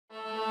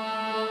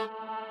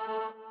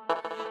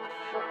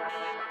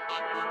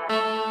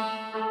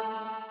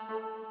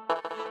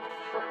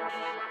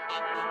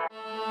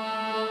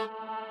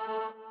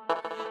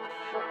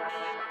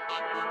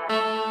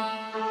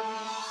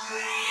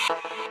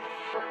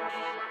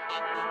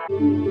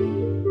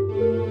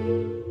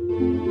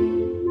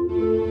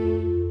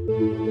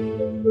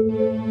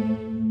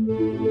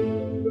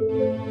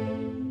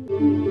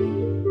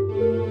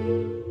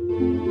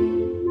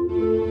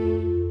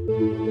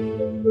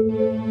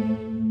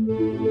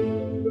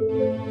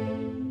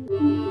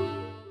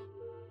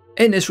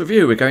In this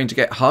review we're going to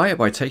get high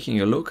by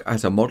taking a look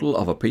at a model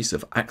of a piece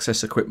of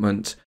access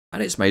equipment,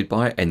 and it's made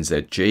by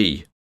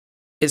NZG.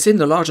 It's in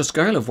the larger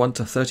scale of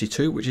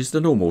 1:32, which is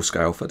the normal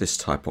scale for this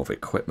type of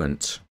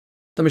equipment.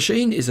 The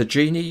machine is a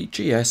Genie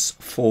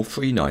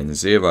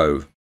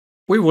GS-4390.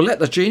 We will let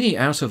the Genie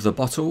out of the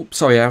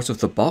box,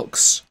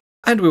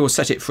 and we will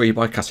set it free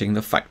by cutting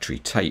the factory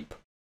tape.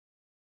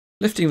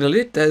 Lifting the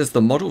lid, there's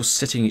the model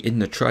sitting in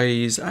the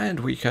trays,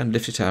 and we can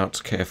lift it out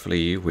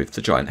carefully with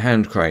the giant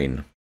hand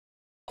crane.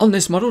 On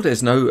this model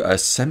there's no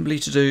assembly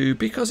to do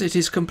because it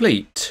is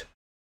complete.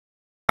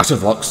 Out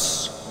of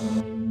box.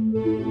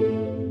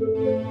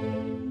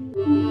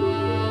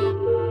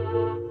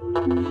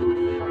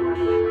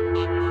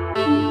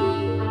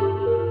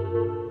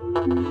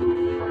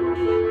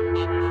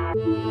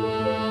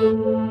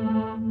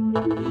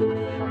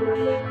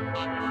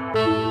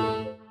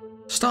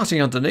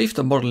 Starting underneath,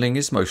 the modelling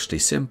is mostly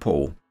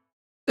simple.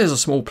 There's a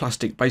small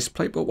plastic base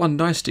plate, but one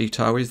nice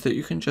detail is that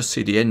you can just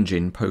see the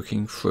engine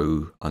poking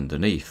through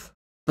underneath.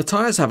 The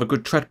tyres have a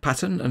good tread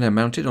pattern and they're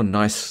mounted on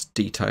nice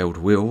detailed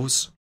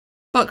wheels.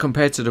 But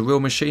compared to the real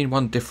machine,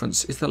 one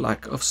difference is the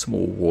lack of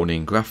small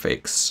warning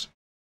graphics.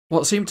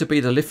 What seem to be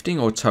the lifting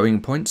or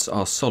towing points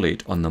are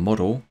solid on the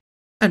model.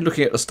 And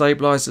looking at the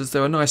stabilisers,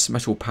 there are nice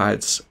metal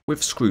pads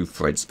with screw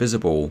threads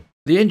visible.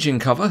 The engine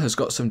cover has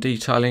got some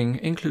detailing,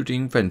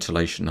 including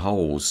ventilation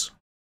holes.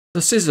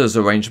 The scissors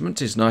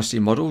arrangement is nicely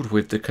modelled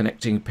with the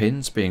connecting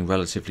pins being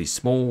relatively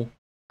small,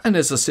 and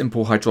there's a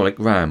simple hydraulic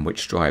ram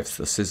which drives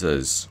the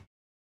scissors.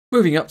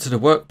 Moving up to the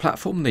work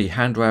platform, the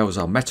handrails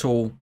are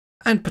metal,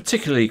 and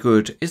particularly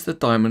good is the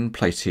diamond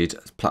plated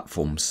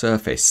platform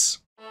surface.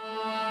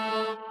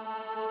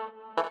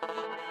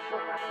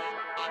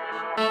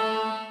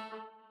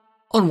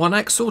 On one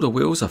axle the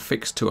wheels are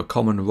fixed to a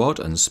common rod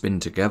and spin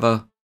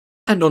together,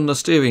 and on the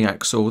steering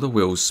axle the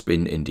wheels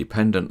spin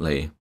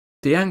independently.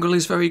 The angle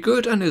is very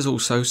good and there's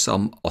also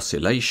some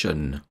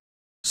oscillation.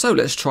 So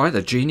let's try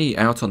the Genie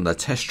out on the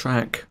test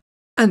track,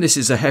 and this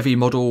is a heavy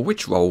model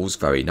which rolls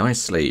very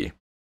nicely.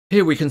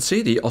 Here we can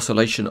see the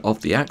oscillation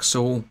of the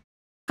axle,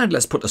 and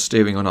let's put the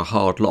steering on a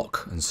hard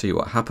lock and see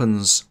what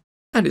happens,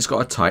 and it's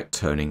got a tight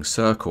turning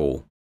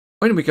circle.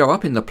 When we go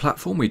up in the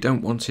platform we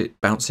don't want it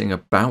bouncing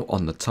about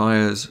on the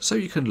tyres, so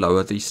you can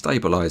lower the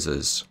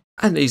stabilisers,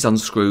 and these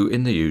unscrew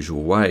in the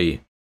usual way.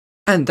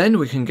 And then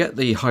we can get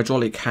the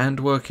hydraulic hand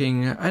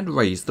working and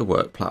raise the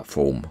work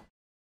platform.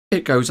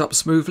 It goes up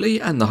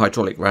smoothly and the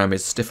hydraulic ram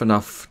is stiff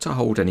enough to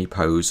hold any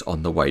pose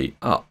on the way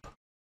up.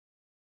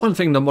 One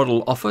thing the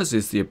model offers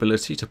is the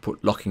ability to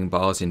put locking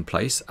bars in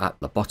place at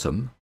the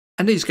bottom,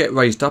 and these get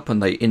raised up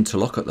and they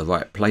interlock at the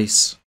right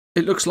place.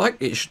 It looks like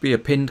it should be a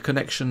pinned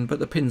connection, but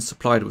the pins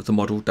supplied with the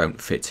model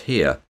don't fit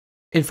here.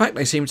 In fact,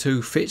 they seem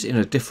to fit in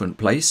a different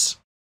place,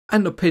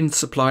 and the pins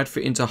supplied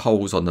fit into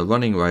holes on the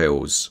running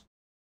rails.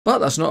 But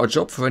that's not a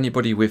job for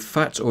anybody with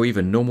fat or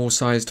even normal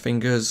sized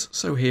fingers,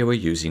 so here we're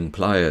using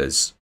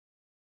pliers.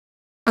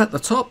 At the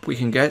top we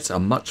can get a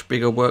much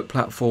bigger work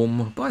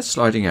platform by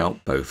sliding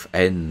out both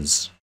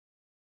ends.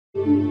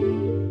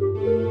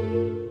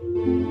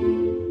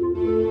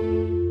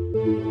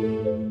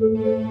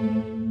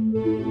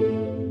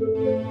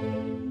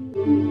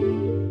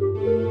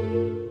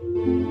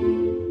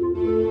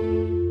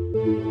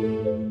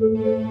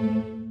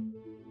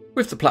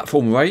 With the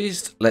platform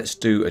raised, let's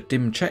do a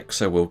dim check,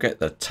 so we'll get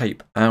the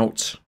tape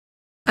out.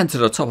 And to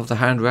the top of the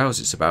handrails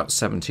it's about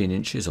 17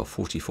 inches or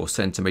 44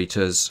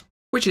 centimetres,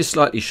 which is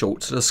slightly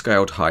short to the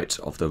scaled height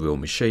of the real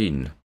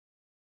machine.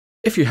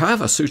 If you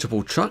have a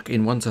suitable truck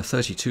in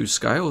 1:32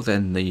 scale,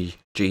 then the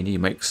Genie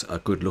makes a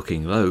good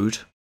looking load.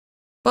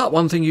 But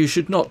one thing you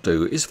should not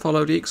do is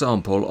follow the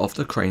example of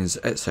the Cranes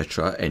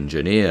etc.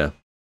 engineer.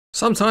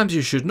 Sometimes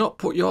you should not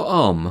put your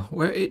arm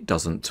where it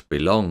doesn't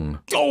belong.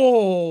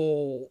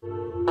 Oh!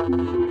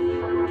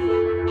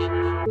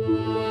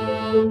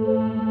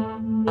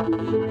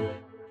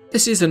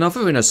 This is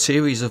another in a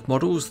series of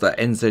models that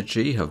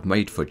NZG have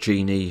made for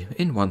Genie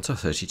in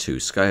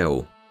 1:32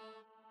 scale.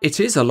 It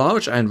is a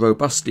large and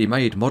robustly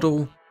made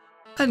model,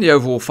 and the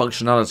overall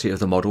functionality of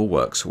the model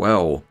works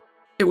well.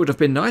 It would have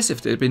been nice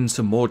if there had been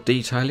some more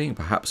detailing,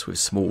 perhaps with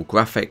small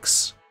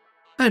graphics.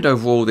 And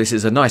overall this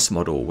is a nice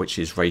model which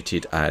is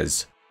rated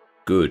as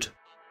good.